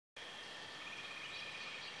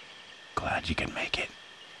glad you can make it.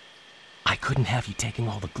 I couldn't have you taking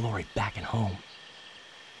all the glory back at home.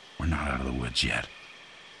 We're not out of the woods yet.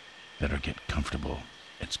 Better get comfortable.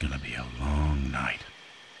 It's gonna be a long night.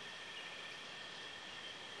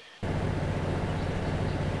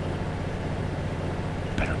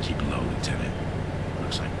 Better keep low, Lieutenant.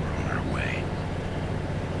 Looks like we're on our way.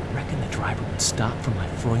 Reckon the driver would stop for my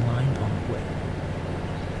Fräulein on the way?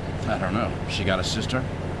 I don't know. She got a sister?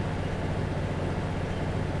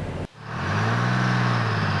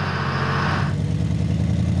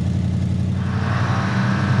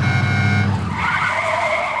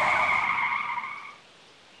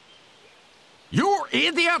 You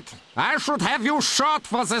idiot! I should have you shot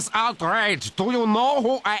for this outrage. Do you know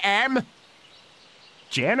who I am?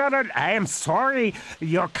 General, I am sorry.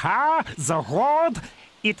 Your car, the road,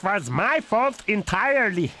 it was my fault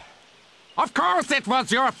entirely. Of course it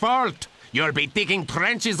was your fault. You'll be digging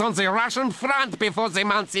trenches on the Russian front before the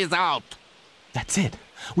month is out. That's it.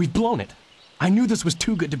 We've blown it. I knew this was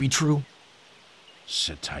too good to be true.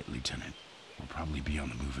 Sit tight, Lieutenant. We'll probably be on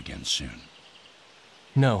the move again soon.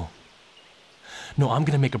 No, I'm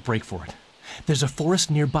gonna make a break for it. There's a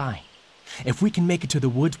forest nearby. If we can make it to the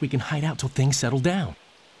woods, we can hide out till things settle down.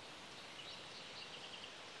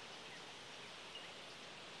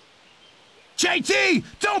 JT!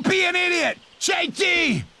 Don't be an idiot!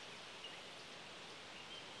 JT!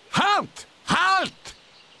 Halt! Halt!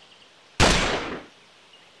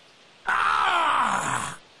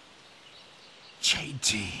 Ah!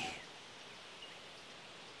 JT.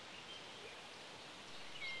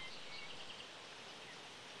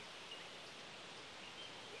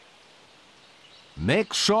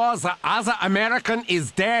 Make sure the other American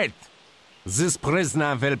is dead. This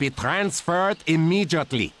prisoner will be transferred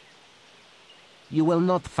immediately. You will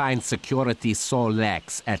not find security so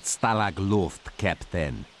lax at Stalag Luft,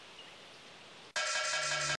 Captain.